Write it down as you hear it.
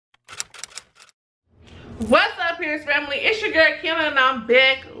What's up, Pearse family? It's your girl Kim and I'm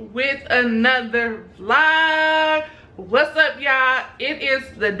back with another vlog. What's up, y'all? It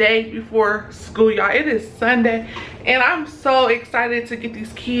is the day before school, y'all. It is Sunday and I'm so excited to get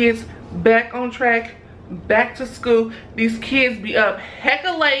these kids back on track, back to school. These kids be up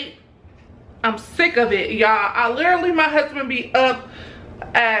hecka late. I'm sick of it, y'all. My husband be up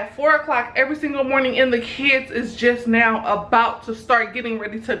at 4 o'clock every single morning and the kids is just now about to start getting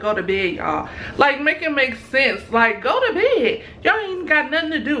ready to go to bed, y'all. Like, make it make sense. Like, go to bed. Y'all ain't got nothing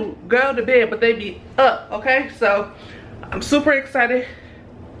to do. Go to bed, but they be up, okay? So I'm super excited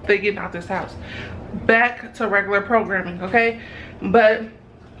they getting out this house. Back to regular programming, okay? But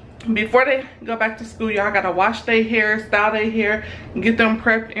before they go back to school, y'all gotta wash their hair, style their hair, get them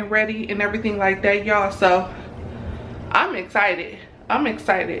prepped and ready and everything like that, y'all. So I'm excited.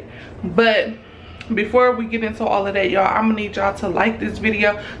 But before we get into all of that, y'all, I'm gonna need y'all to like this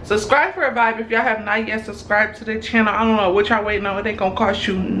video, subscribe for a vibe if y'all have not yet subscribed to the channel. I don't know what y'all waiting on. It ain't gonna cost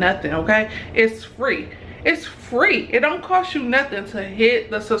you nothing, okay? It's free. It's free. It don't cost you nothing to hit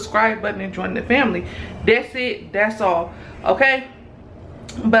the subscribe button and join the family. That's it. That's all, okay?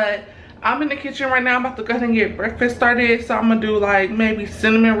 But I'm in the kitchen right now. I'm about to go ahead and get breakfast started. So I'm gonna do like maybe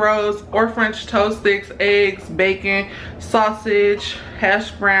cinnamon rolls or French toast sticks, eggs, bacon, sausage,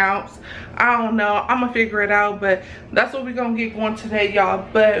 hash browns. I don't know. I'm gonna figure it out, but that's what we're gonna get going today, y'all.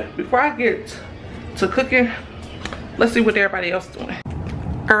 But before I get to cooking, let's see what everybody else doing.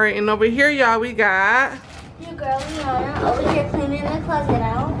 All right, and over here, y'all, we got your girl Liana over here cleaning the closet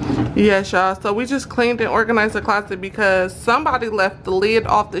out. Yes, y'all. So we just cleaned and organized the closet because somebody left the lid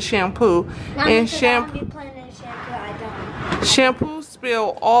off the shampoo. And shampoo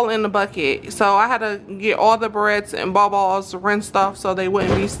spilled all in the bucket. So I had to get all the barrettes and ball balls rinsed off so they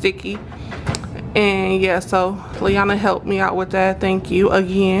wouldn't be sticky. And yeah, so Liana helped me out with that. Thank you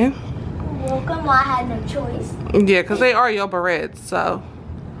again. Welcome. Well, I had no choice. Yeah, because they are your barrettes, so.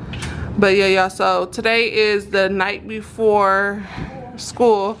 But yeah, y'all, so today is the night before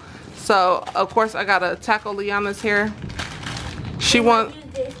school. So of course I gotta tackle Liana's hair. She wants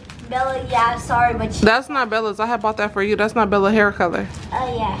Bella. Yeah, sorry, but that's not Bella's. I had bought that for you. That's not Bella's hair color.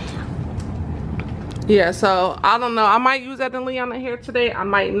 Oh yeah. Yeah, so I don't know. I might use that in Liana's hair today. I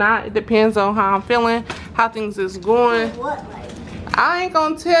might not. It depends on how I'm feeling, how things is going. What, like? I ain't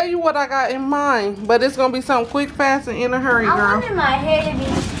gonna tell you what I got in mind, but it's gonna be something quick, fast, and in a hurry, girl. I wanted my hair to be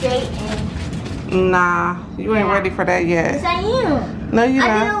straight and... Nah, you ain't ready for that yet. Yes, I am. No, you not.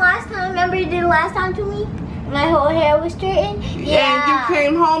 I did it last time. Remember you did it last time to me? My whole hair was straightened? Yeah. And you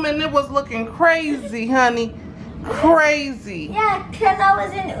came home and it was looking crazy, honey. Crazy. Yeah, because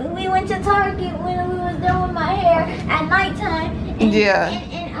we went to Target when we was done with my hair at nighttime. And, yeah.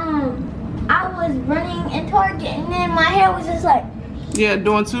 And I was running in Target and then my hair was just like... Yeah,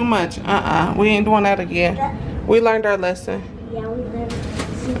 doing too much. We ain't doing that again. We learned our lesson. Yeah, we learned.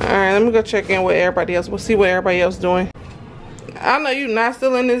 Alright, let me go check in with everybody else. We'll see what everybody else doing. I know you not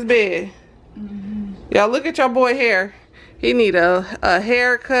still in this bed. Y'all look at your boy hair. He need a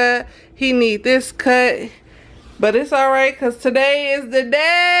haircut. He need this cut. But it's alright because today is the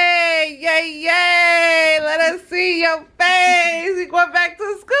day. Yay, yay. Let us see your face. You going back to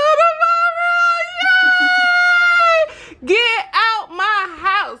school tomorrow. Yay. Get out my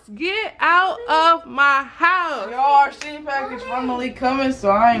house. Get out of my house. Y'all, our seed package finally coming, so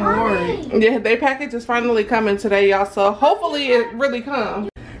I ain't worried. Yeah, their package is finally coming today, y'all. So hopefully it really comes.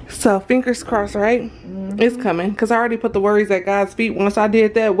 So fingers crossed, right? It's coming. Because I already put the worries at God's feet. Once I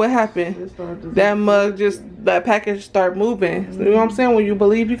did that, what happened? That package start moving. So, you know what I'm saying? When you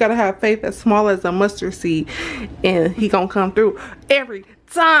believe, you got to have faith as small as a mustard seed. And he going to come through every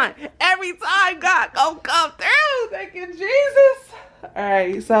time. Every time God going to come through. Thank you, Jesus.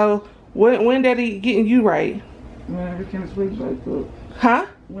 Alright, so when Daddy getting you right? Whenever Kim wakes back up. Huh?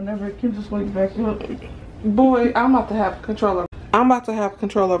 Whenever Kim just wakes back up. Boy, I'm about to have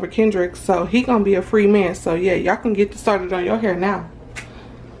control over Kendrick, so he gonna be a free man. So yeah, y'all can get started on your hair now.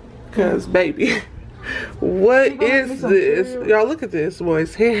 Cause baby, what is this? Y'all look at this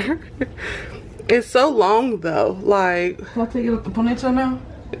boy's hair. It's so long though. Like, can I take it up the ponytail now?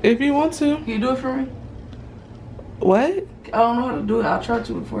 If you want to. Can you do it for me? What? I don't know how to do it. I'll try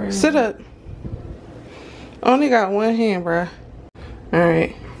to before you. Sit up. Only got one hand, bruh.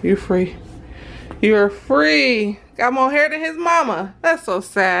 Alright, you free. You're free. Got more hair than his mama. That's so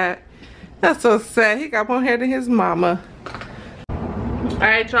sad. That's so sad. He got more hair than his mama.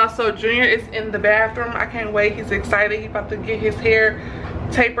 Alright, y'all. So Junior is in the bathroom. I can't wait. He's excited. He's about to get his hair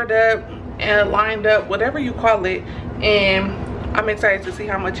tapered up and lined up, whatever you call it. And I'm excited to see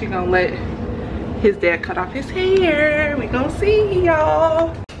how much he's gonna let his dad cut off his hair. We gonna see,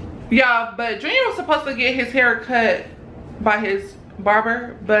 y'all. Yeah, but Junior was supposed to get his hair cut by his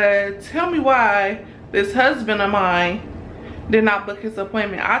barber, but tell me why this husband of mine did not book his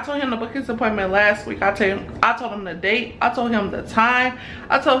appointment. I told him to book his appointment last week. I told him the date, I told him the time,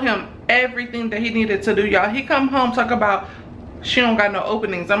 I told him everything that he needed to do, y'all. He come home talk about she don't got no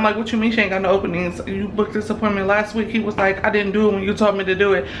openings. I'm like, what you mean she ain't got no openings? You booked this appointment last week. He was like, I didn't do it when you told me to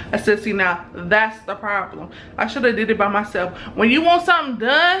do it. I said, see, now that's the problem. I should have did it by myself. When you want something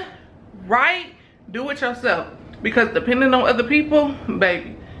done right, do it yourself, because depending on other people,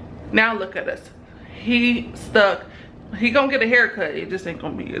 baby, now look at us. He stuck. He gonna get a haircut. It just ain't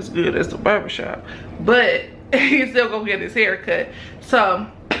gonna be as good as the barbershop, but he's still gonna get his haircut. So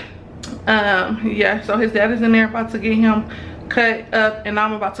yeah, so his dad is in there about to get him cut up, and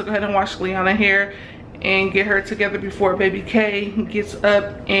I'm about to go ahead and wash Leona hair and get her together before baby K gets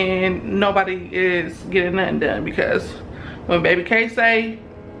up and nobody is getting nothing done, because when baby K say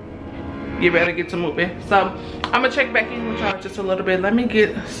you better get to moving. So I'm gonna check back in with y'all just a little bit. Let me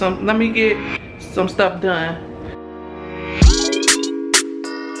get some stuff done.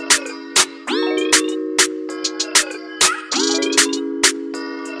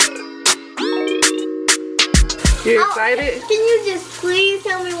 You excited? Can you just please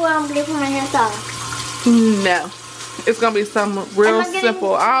tell me what I'm gonna get for my hairstyle? No, it's gonna be something real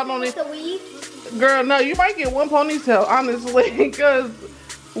simple. I don't need. Girl, no, you might get one ponytail, honestly, because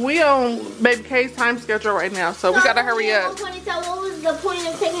we on baby K's time schedule right now, so we gotta hurry up. Ponytail, what was the point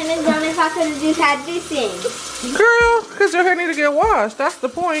of taking this down if I could have just had this in? Girl, because your hair need to get washed. That's the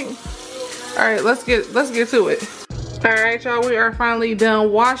point. All right, let's get to it. All right, y'all, we are finally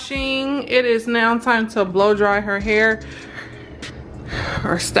done washing. It is now time to blow dry her hair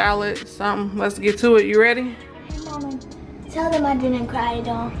or style it, something. Let's get to it. You ready? Hey, Mama, tell them I didn't cry at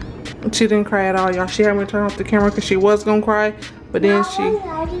all. She didn't cry at all, y'all. She had me turn off the camera because she was gonna cry, but then I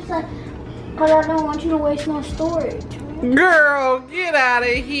just like, but I don't want you to waste my storage. Girl, get out of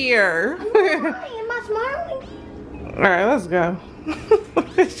here. Am I smiling? All right, let's go.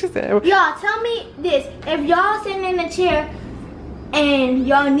 She said, y'all, tell me this. If y'all sitting in a chair and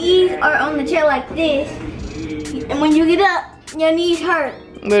your knees are on the chair like this, and when you get up, your knees hurt.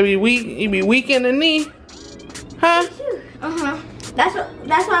 They be weak. You be weak in the knee, huh? That's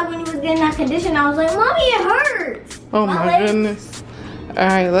why when you was getting that condition, I was like, Mommy, it hurts. Oh my goodness. All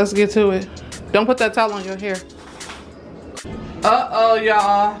right, let's get to it. Don't put that towel on your hair. Uh-oh,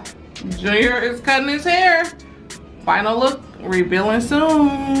 y'all. Junior is cutting his hair. Final look, revealing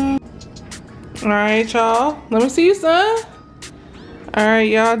soon. All right, y'all. Let me see you, son. All right,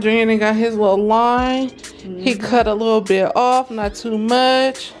 y'all. Junior done got his little line. He cut a little bit off, not too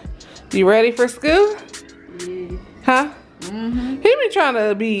much. You ready for school? Yeah. Huh? He be trying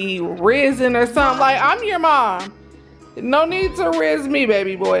to be risen or something. Like, I'm your mom. No need to riz me,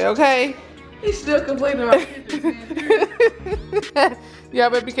 baby boy, okay? He's still complaining about pictures. Yeah,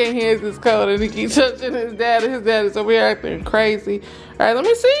 baby can't hands is cold and he keeps touching his dad, and his dad is over here acting crazy. All right, let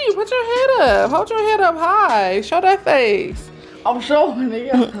me see you. Put your head up. Hold your head up high. Show that face. I'm showing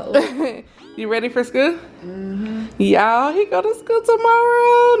it. You ready for school? Y'all, he go to school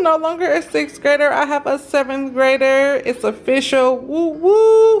tomorrow. No longer a 6th grader. I have a 7th grader. It's official. Woo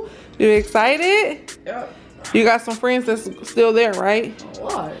woo. You excited? Yep. You got some friends that's still there, right? A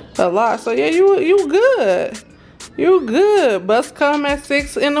lot. A lot. So yeah, you good. You good. Bus come at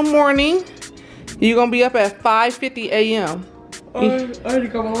 6 in the morning. You gonna be up at 5:50 a.m. I already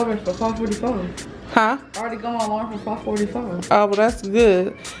got my alarm for 5:45. Huh? I already got my alarm for 5:45. Oh, well, that's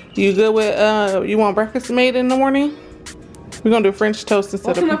good. You good with you want breakfast made in the morning? We're gonna do French toast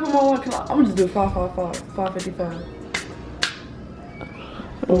instead of. Can I put my alarm? I'm gonna just do 5:55.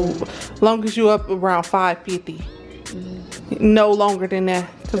 Long as you up around 5:50. No longer than that,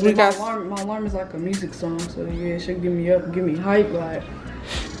 because we got. My alarm is like a music song, so yeah, it should get me up, get me hype, like.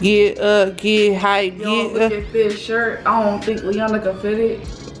 Get hype, Look at this shirt. I don't think Leona can fit it.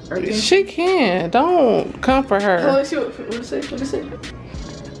 She can. Don't come for her. Oh, let's see what it say.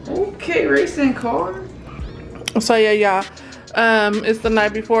 Okay, racing car. So yeah, y'all. It's the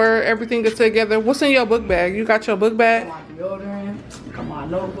night before everything gets together. What's in your book bag? You got your book bag? Got my deodorant, got my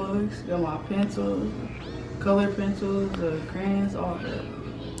notebooks, got my pencils, color pencils, crayons, all that.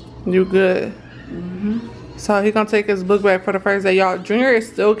 You good? So he gonna take his book bag for the first day, y'all. Junior is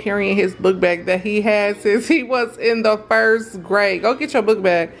still carrying his book bag that he had since he was in the 1st grade. Go get your book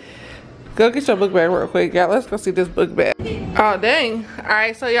bag. Go get your book bag real quick, y'all. Let's go see this book bag. Oh dang! All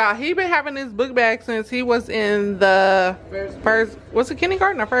right, so y'all, he been having this book bag since he was in the first. What's it,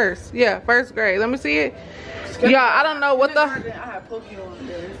 kindergarten or first? Yeah, 1st grade. Let me see it. Y'all, I don't know what the. I had Pokemon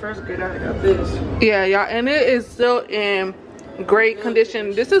there. In 1st grade, I got this. Yeah, y'all, and it is still in Great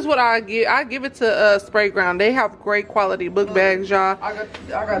condition. This is what I give it to Spray Ground. They have great quality book bags, y'all. I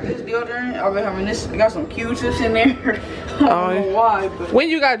got this deodorant. I've been having this. I got some Q-tips in there. I don't know why, but when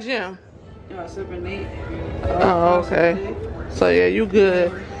you got gym? Yeah, 7, 8. Oh, okay. So yeah, you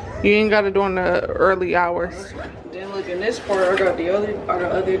good. You ain't got to do in the early hours. Then look in this part, I got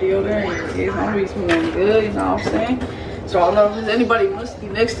other deodorant. It's gonna be smelling good, you know what I'm saying? So I don't know if there's anybody musty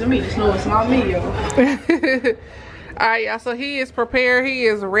next to me. Just know it's not me, yo. Alright, y'all, so he is prepared. He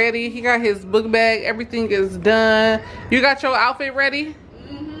is ready. He got his book bag. Everything is done. You got your outfit ready?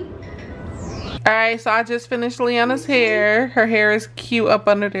 Alright, so I just finished Leanna's hair. Her hair is cute up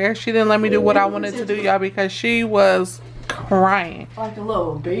under there. She didn't let me do what I wanted to do, y'all, because she was crying. Like a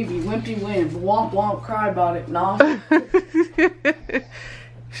little baby, wimpy wind, womp womp, cry about it, nah.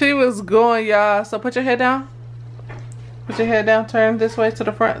 She was going, y'all. So put your head down. Put your head down. Turn this way to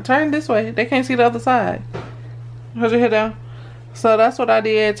the front. Turn this way. They can't see the other side. Put your head down. So that's what I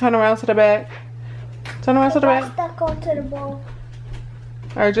did. Turn around to the back. Turn around to the back. Stuck onto the bowl.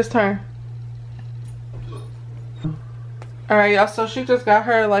 Alright, just turn. Alright, y'all, so she just got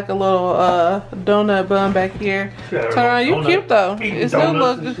her like a little donut bun back here. Turn around. You cute though. It still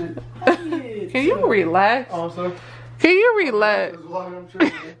looks good. Can you relax? Also, can you relax?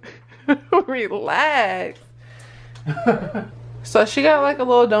 Relax. So she got like a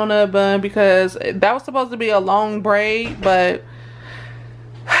little donut bun because that was supposed to be a long braid, but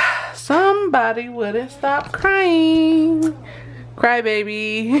somebody wouldn't stop crying. Cry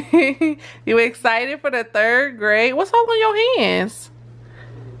baby. You excited for the 3rd grade? What's all on your hands?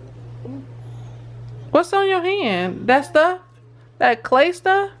 What's on your hand? That stuff? That clay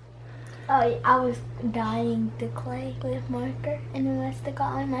stuff? Oh, I was dyeing the clay with marker, and then I stuck it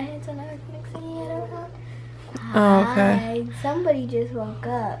on my hands and I was mixing it around. Oh, okay. Hi, somebody just woke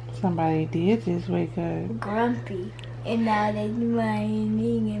up. Somebody did just wake up. Grumpy. And now they're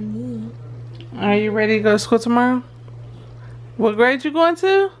whining at me. Are you ready to go to school tomorrow? What grade you going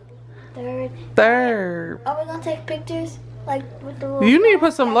to? 3rd. 3rd. Are we gonna take pictures? Like with the little You need to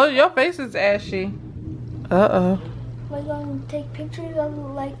put some lotion. Your face is ashy. Uh-oh. We're gonna take pictures of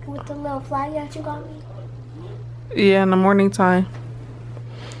like with the little flag that you got me. Yeah, in the morning time.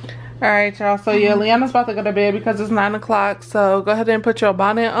 Alright, y'all. So yeah, Leanna's about to go to bed because it's 9 o'clock. So go ahead and put your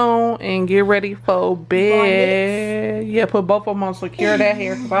bonnet on and get ready for bed. Bonnets. Yeah, put both of them on. Secure that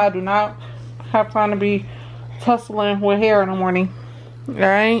hair because I do not have time to be tussling with hair in the morning.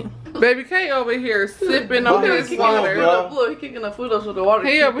 Alright? Baby K over here sipping on his water. He kicking the foot up so the water.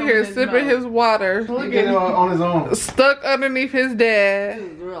 He over here sipping his water. Look at him on his own. Stuck underneath his dad.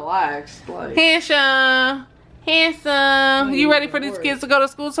 Just relax. Like. Handsome. Handsome. You ready for these kids to go to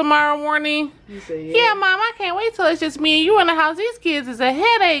school tomorrow morning? Yeah, Mom, I can't wait till it's just me and you in the house. These kids is a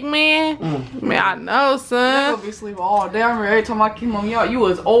headache, man. Man, I know, son. They'll be sleeping all day. I remember every time I came home, you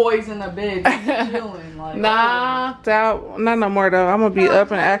was always in the bed chilling. Like, knocked out. Not no more, though. I'm going to be up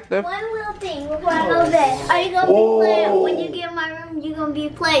and active. One little thing before I go to bed. Are you going to be playing, when you get in my room, you going to be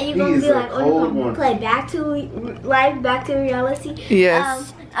playing, you going to be like, oh, you going to play back to life, back to reality?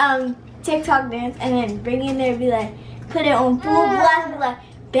 Yes. TikTok dance, and then bring in there and be like, put it on full blast, be like,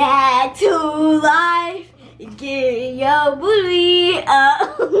 back to life, get your booty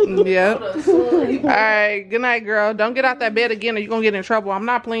up. Yep. Alright, good night, girl. Don't get out that bed again or you're gonna get in trouble. I'm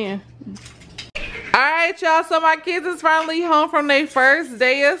not playing. Alright, y'all, so my kids is finally home from their first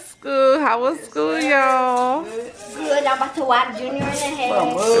day of school. How was school, y'all? Good, I'm about to whack Junior in the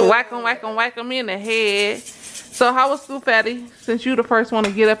head. Whack him in the head. So how was school, Fatty? Since you the first one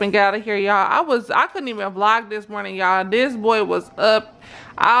to get up and get out of here, y'all. I couldn't even vlog this morning, y'all. This boy was up.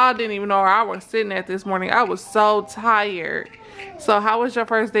 I didn't even know where I was sitting at this morning. I was so tired. So how was your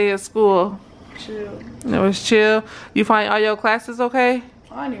first day of school? Chill. It was chill. You find all your classes okay?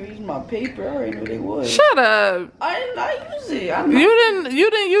 I didn't even use my paper. I already knew they was. Shut up. I did not use it. You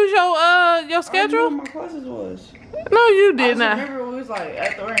didn't use your schedule? I knew what my classes was. No, you did not. I remember it was like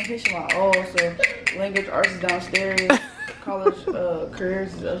at the orientation, like, oh, so language arts is downstairs, college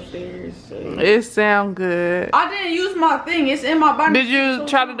careers is upstairs. So. It sound good. I didn't use my thing. It's in my body. Did you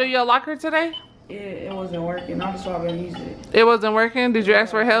try to do your locker today? Yeah, it wasn't working. I'm just why I didn't use it. It wasn't working? Did you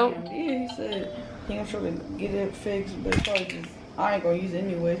ask for help? Yeah, he said he gonna try to get it fixed, but probably just, I ain't gonna use it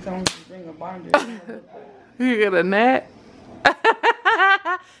anyway, so I'm just bring a binder. You get a gnat?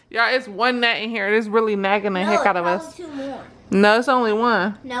 Y'all, it's one gnat in here. It's really nagging the heck out of us. Two more. No, it's only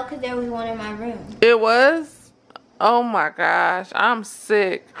one. No, because there was one in my room. It was? Oh my gosh, I'm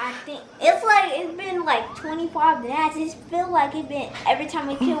sick. I think it's been like 25 gnats. It feels like it's been every time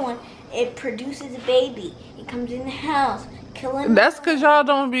we kill one, it produces a baby. It comes in the house, killing. That's because y'all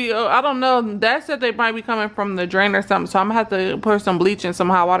don't be, I don't know. That said they might be coming from the drain or something. So I'm going to have to put some bleach and some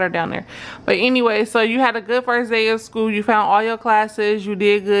hot water down there. But anyway, so you had a good first day of school. You found all your classes. You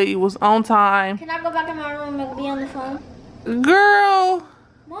did good. You was on time. Can I go back in my room and be on the phone? Girl.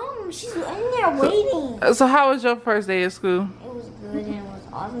 Mom, she's in there waiting. So how was your first day of school? It was good and it was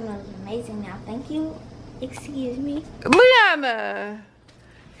awesome. It was amazing. Now, thank you. Excuse me. Liana,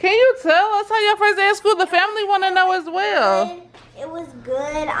 can you tell us how your first day of school? The family want to know as well. It was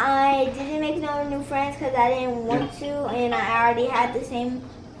good. I didn't make no new friends because I didn't want to, and I already had the same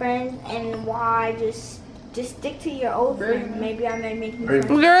friends. And why just stick to your old friends? Maybe I might make new friends.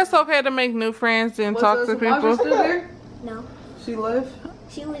 Girl, it's okay to make new friends and talk to people. Still there? No. She left?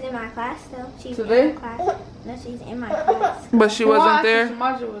 She was in my class though. She's Today? in my class. No, she's in my class. But she wasn't there?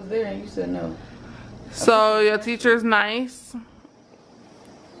 Samaja was there and you said no. So your teacher's nice?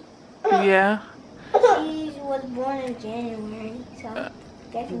 Yeah. She was born in January, so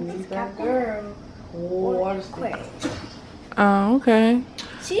guess we just got girl. Oh, okay.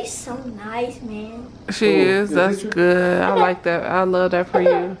 She's so nice, man. She is. That's good. I like that. I love that for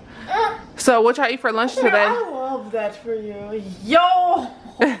you. So what y'all eat for lunch today? I love that for you. Yo!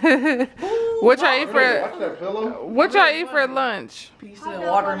 What y'all eat for lunch? Pizza and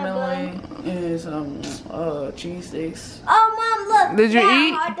watermelon and some cheese sticks. Oh, Mom, look. Did you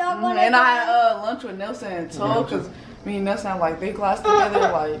eat? Hot dog on And the I had lunch with Nelson and Toe because me and Nelson like they class together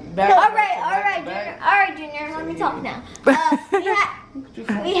like back. All right, Junior. Let me talk now.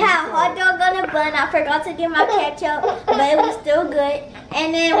 We had hot dog on a bun. I forgot to get my ketchup, but it was still good.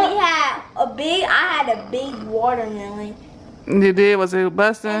 And then we had I had a big watermelon. You did? Was it And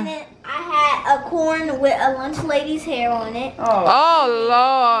busting? then I had a corn with a lunch lady's hair on it. Oh,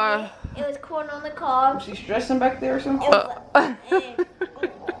 Lord. It was corn on the cob. Was she stressing back there or something? What are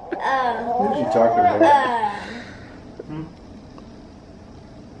you talking about?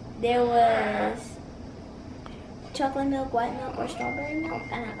 There was chocolate milk, white milk, or strawberry milk,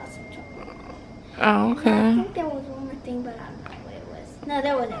 and I got some chocolate. Oh, okay. I think there was one more thing, but I don't know what it was. No,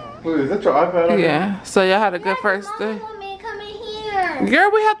 there wasn't. Wait, is that your iPad? Yeah. So y'all had a good first day. Come in here. Girl,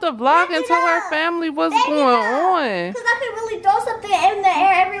 we have to vlog and tell our family what's going on. Because I could really throw something in the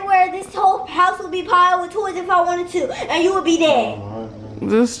air everywhere. This whole house would be piled with toys if I wanted to, and you would be there.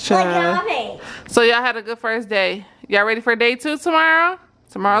 This Like, get on child. my page. So y'all had a good first day. Y'all ready for day 2 tomorrow?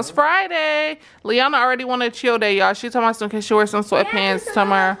 Tomorrow's Friday. Liana already wanted a chill day, y'all. She told me can she wear some sweatpants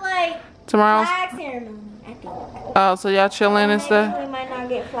tomorrow? Tomorrow's. Flag ceremony, I think. Oh, so y'all chilling and stuff? We might not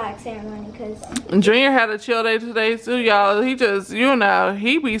get flag ceremony because. Junior had a chill day today too, y'all. He just, you know,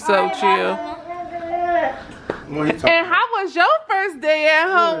 he be so chill. And how was your first day at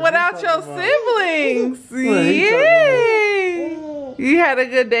home without your siblings? Yay! You had a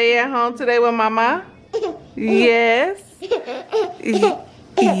good day at home today with Mama? Yes.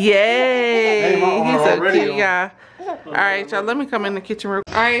 Yay! He's so cute, y'all. All right, y'all. Let me come in the kitchen real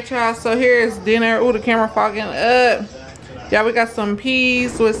quick. All right, y'all. So here's dinner. Ooh, the camera fogging up. Y'all, we got some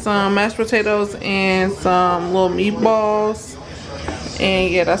peas with some mashed potatoes and some little meatballs.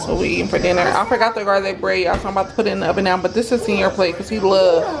 And yeah, that's what we eating for dinner. I forgot the garlic bread, y'all, so I'm about to put it in the oven now. But this is in your plate because he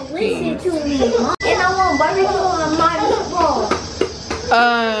loves peas. Listen to me. And I want barbecue on my meatball.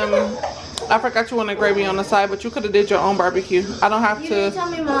 I forgot you wanted gravy on the side, but you could have did your own barbecue. I don't have You to. didn't tell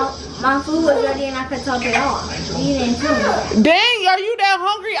me my food was ready and I could top it off. You didn't tell me. Dang, are you that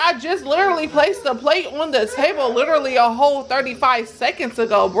hungry? I just literally placed the plate on the table literally a whole 35 seconds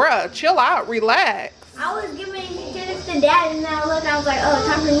ago, bruh. Chill out, relax. I was giving it to Dad and then I looked, I was like, oh,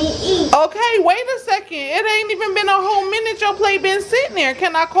 time for me to eat. Okay, wait a second. It ain't even been a whole minute your plate been sitting there.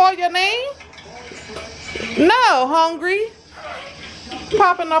 Can I call your name? No, hungry.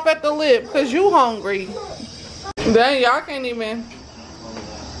 Popping up at the lip because you hungry. Dang, y'all can't even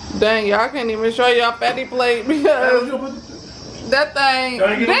show y'all fatty plate because that thing.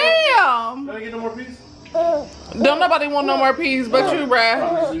 Damn. Can I get no more peas? Don't nobody want no more peas but you, bruh.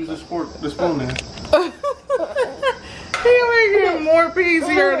 I'll just use the spoon then. He ain't getting more peas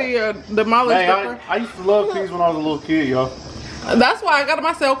here. The demolished. Hey, I used to love peas when I was a little kid, y'all. That's why I got to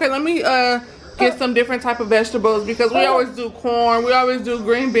myself. Okay, let me get some different type of vegetables because we always do corn, we always do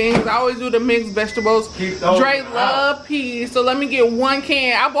green beans, I always do the mixed vegetables. Dre love peas, so let me get 1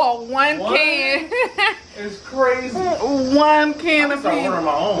 can. I bought one can. It's crazy. 1 can of I peas. ordered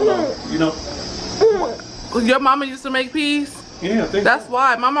my own, though, you know. Your mama used to make peas? Yeah, I think That's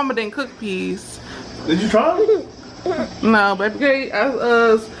why my mama didn't cook peas. Did you try them? No, baby K,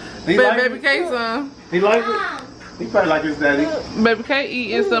 baby K son. He liked it. He probably like his daddy. Baby K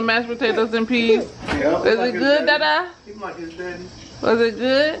eating some mashed potatoes and peas. Yeah, Is it good, Dada? He like his daddy. Was it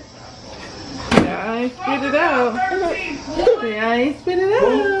good? Yeah, I ain't spit it out. Yeah, I ain't spit it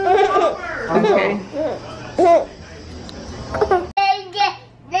out. Okay.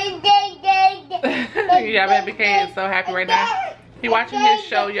 Yeah, baby K is so happy right now. He watching his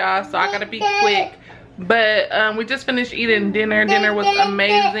show, y'all, so I gotta be quick. But we just finished eating dinner. Dinner was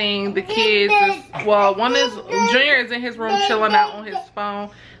amazing. The kids is, well, Junior is in his room chilling out on his phone.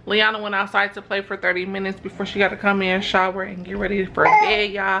 Liana went outside to play for 30 minutes before she got to come in, shower, and get ready for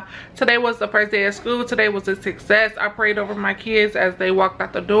bed, y'all. Today was the first day of school. Today was a success. I prayed over my kids as they walked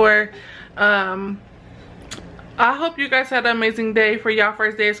out the door. I hope you guys had an amazing day for y'all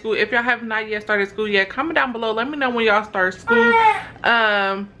first day of school. If y'all have not yet started school yet, comment down below. Let me know when y'all start school.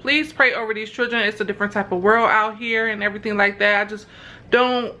 Please pray over these children. It's a different type of world out here and everything like that. I just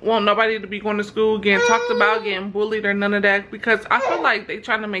don't want nobody to be going to school getting talked about, getting bullied, or none of that, because I feel like they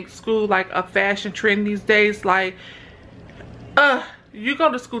trying to make school like a fashion trend these days. Like, you go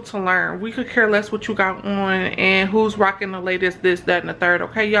to school to learn. We could care less what you got on and who's rocking the latest this, that, and the third.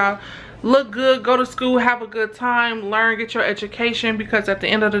 Okay, y'all? Look good, go to school, have a good time, learn, get your education, because at the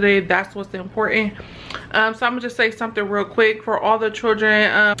end of the day, that's what's important. So I'm gonna just say something real quick for all the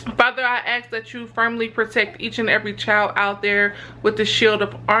children. Father, I ask that you firmly protect each and every child out there with the shield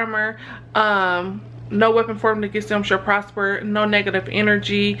of armor. No weapon formed against them shall prosper. No negative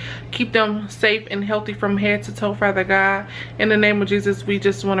energy. Keep them safe and healthy from head to toe, Father God. In the name of Jesus, we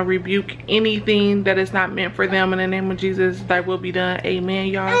just want to rebuke anything that is not meant for them. In the name of Jesus, thy will be done. Amen,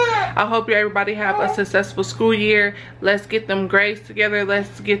 y'all. I hope everybody have a successful school year. Let's get them grades together.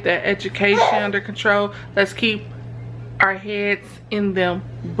 Let's get the education under control. Let's keep our heads in them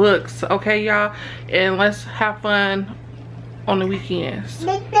books, okay, y'all? And let's have fun on the weekends,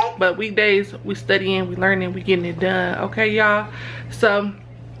 but weekdays we studying, we learning, we getting it done, okay, y'all? So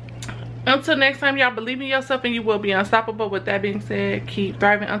until next time, y'all, believe in yourself and you will be unstoppable. With that being said, keep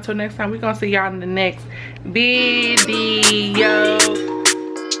thriving. Until next time, we're gonna see y'all in the next video.